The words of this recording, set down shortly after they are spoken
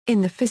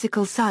In the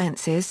physical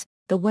sciences,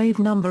 the wave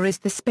number is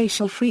the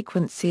spatial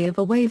frequency of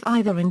a wave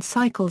either in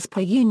cycles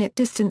per unit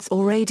distance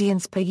or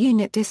radians per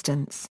unit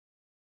distance.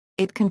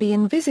 It can be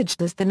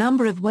envisaged as the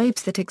number of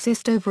waves that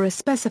exist over a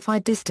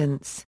specified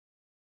distance.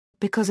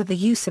 Because of the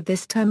use of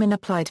this term in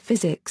applied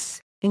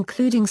physics,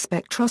 including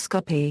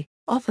spectroscopy,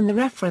 often the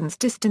reference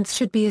distance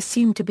should be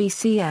assumed to be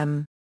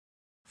cm.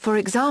 For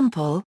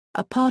example,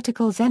 a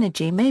particle's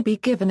energy may be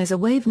given as a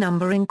wave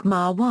number in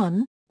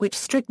κ1, which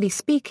strictly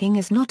speaking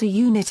is not a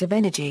unit of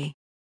energy.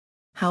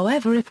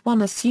 However, if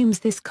one assumes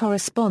this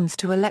corresponds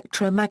to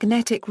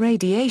electromagnetic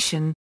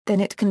radiation, then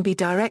it can be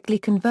directly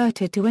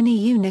converted to any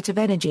unit of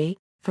energy.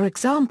 For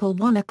example,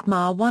 1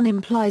 κ1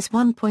 implies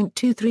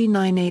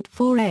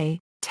 1.23984 A,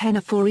 10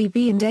 a 4 eV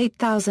and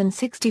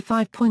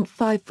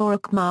 8065.54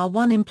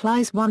 κ1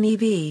 implies 1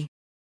 eV.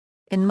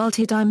 In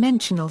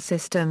multidimensional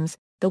systems,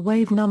 the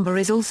wave number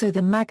is also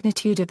the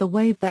magnitude of the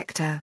wave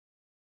vector.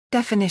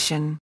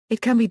 Definition: it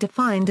can be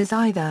defined as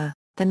either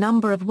the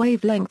number of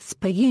wavelengths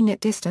per unit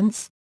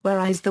distance,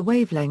 whereas the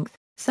wavelength,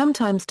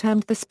 sometimes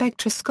termed the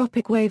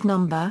spectroscopic wave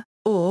number,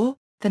 or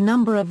the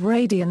number of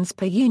radians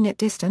per unit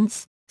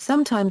distance,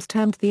 sometimes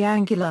termed the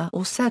angular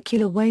or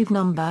circular wave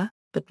number,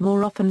 but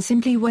more often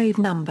simply wave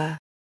number.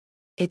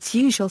 Its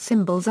usual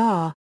symbols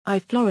are I,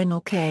 florin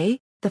or K,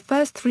 the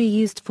first three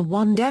used for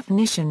one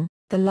definition,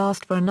 the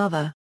last for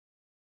another.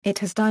 It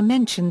has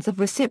dimensions of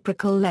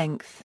reciprocal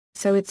length,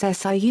 so its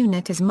SI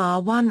unit is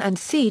ma1 and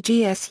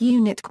CGS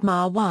unit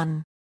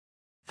κ1.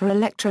 For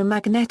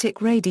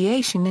electromagnetic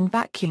radiation in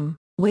vacuum,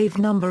 wave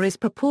number is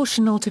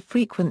proportional to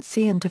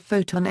frequency and to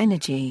photon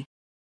energy.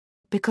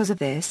 Because of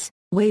this,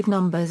 wave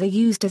numbers are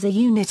used as a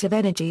unit of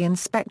energy in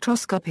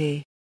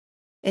spectroscopy.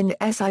 In the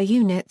SI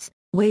units,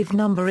 wave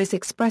number is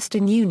expressed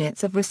in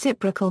units of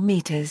reciprocal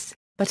meters,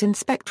 but in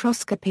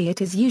spectroscopy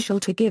it is usual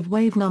to give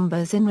wave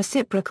numbers in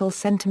reciprocal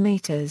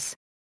centimeters.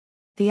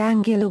 The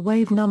angular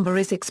wave number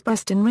is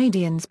expressed in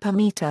radians per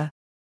meter.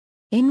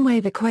 In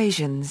wave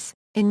equations,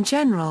 in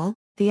general,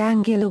 the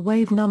angular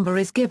wave number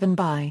is given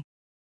by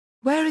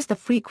where is the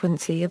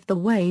frequency of the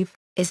wave,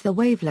 is the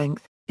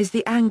wavelength, is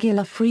the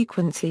angular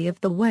frequency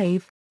of the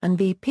wave, and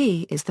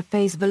Vp is the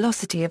phase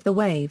velocity of the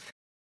wave.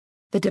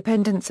 The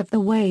dependence of the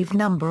wave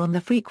number on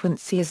the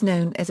frequency is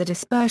known as a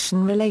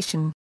dispersion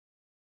relation.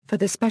 For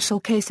the special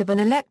case of an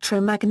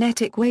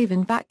electromagnetic wave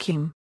in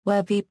vacuum,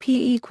 where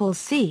Vp equals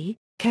c,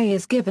 K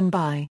is given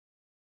by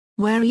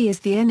where E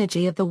is the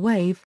energy of the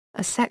wave,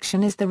 a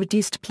section is the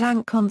reduced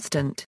Planck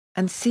constant,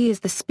 and c is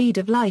the speed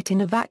of light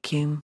in a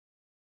vacuum.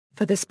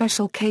 For the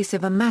special case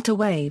of a matter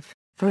wave,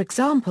 for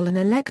example an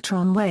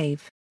electron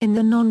wave, in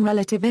the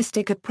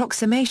non-relativistic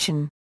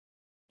approximation,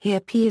 here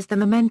p is the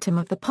momentum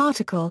of the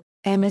particle,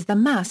 m is the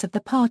mass of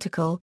the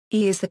particle,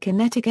 E is the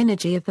kinetic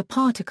energy of the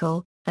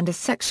particle, and a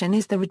section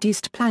is the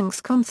reduced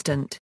Planck's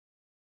constant.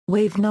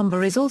 Wave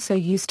number is also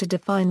used to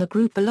define the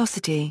group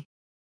velocity.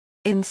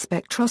 In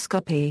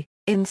spectroscopy,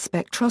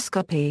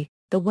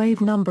 the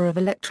wave number of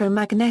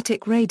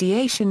electromagnetic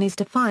radiation is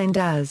defined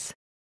as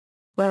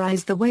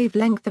whereas the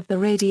wavelength of the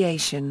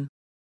radiation.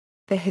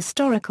 The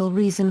historical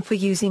reason for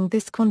using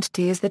this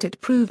quantity is that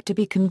it proved to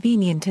be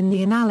convenient in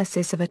the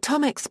analysis of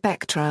atomic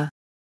spectra.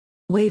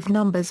 Wave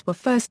numbers were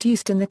first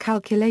used in the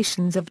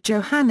calculations of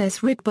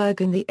Johannes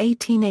Rydberg in the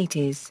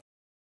 1880s.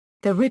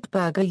 The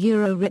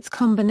Rydberg-Ritz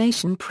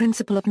combination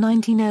principle of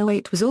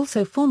 1908 was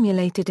also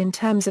formulated in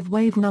terms of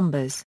wave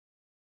numbers.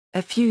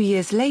 A few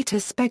years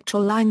later,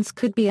 spectral lines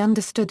could be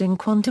understood in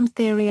quantum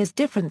theory as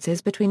differences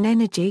between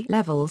energy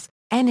levels,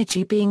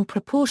 energy being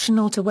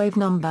proportional to wave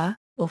number,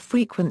 or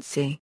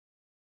frequency.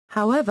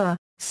 However,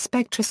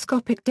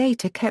 spectroscopic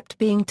data kept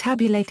being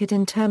tabulated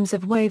in terms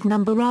of wave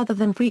number rather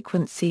than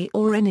frequency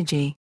or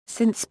energy,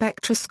 since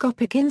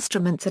spectroscopic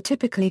instruments are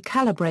typically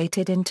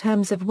calibrated in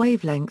terms of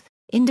wavelength,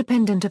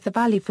 independent of the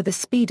value for the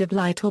speed of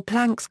light or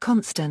Planck's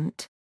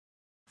constant.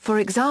 For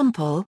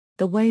example,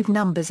 the wave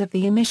numbers of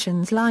the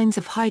emissions lines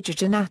of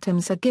hydrogen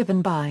atoms are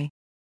given by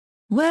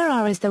where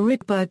R is the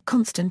Rydberg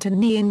constant and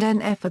Ni and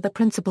Nf are the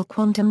principal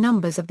quantum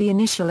numbers of the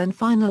initial and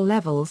final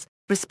levels,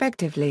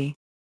 respectively.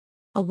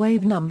 A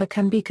wave number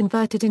can be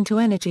converted into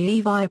energy E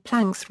via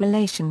Planck's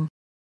relation.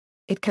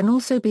 It can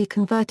also be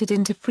converted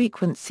into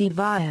frequency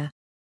via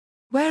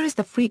where is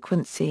the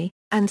frequency,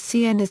 and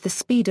Cn is the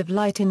speed of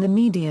light in the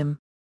medium.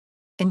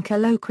 In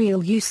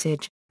colloquial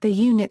usage, the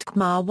unit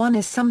κ1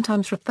 is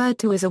sometimes referred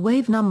to as a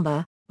wave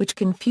number, which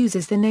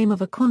confuses the name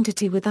of a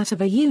quantity with that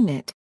of a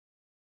unit.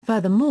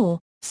 Furthermore,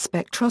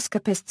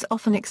 spectroscopists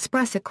often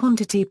express a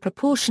quantity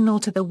proportional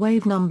to the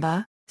wave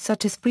number,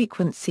 such as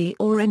frequency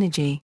or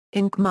energy,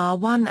 in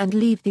κ1 and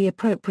leave the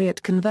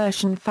appropriate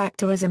conversion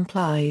factor as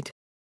implied.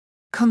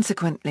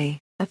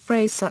 Consequently, a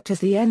phrase such as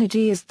the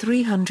energy is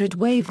 300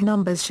 wave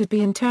numbers should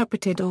be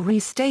interpreted or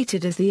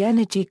restated as the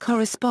energy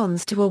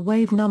corresponds to a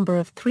wave number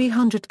of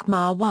 300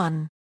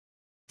 κ1.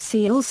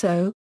 See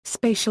also,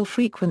 spatial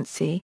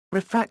frequency,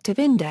 refractive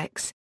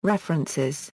index, references.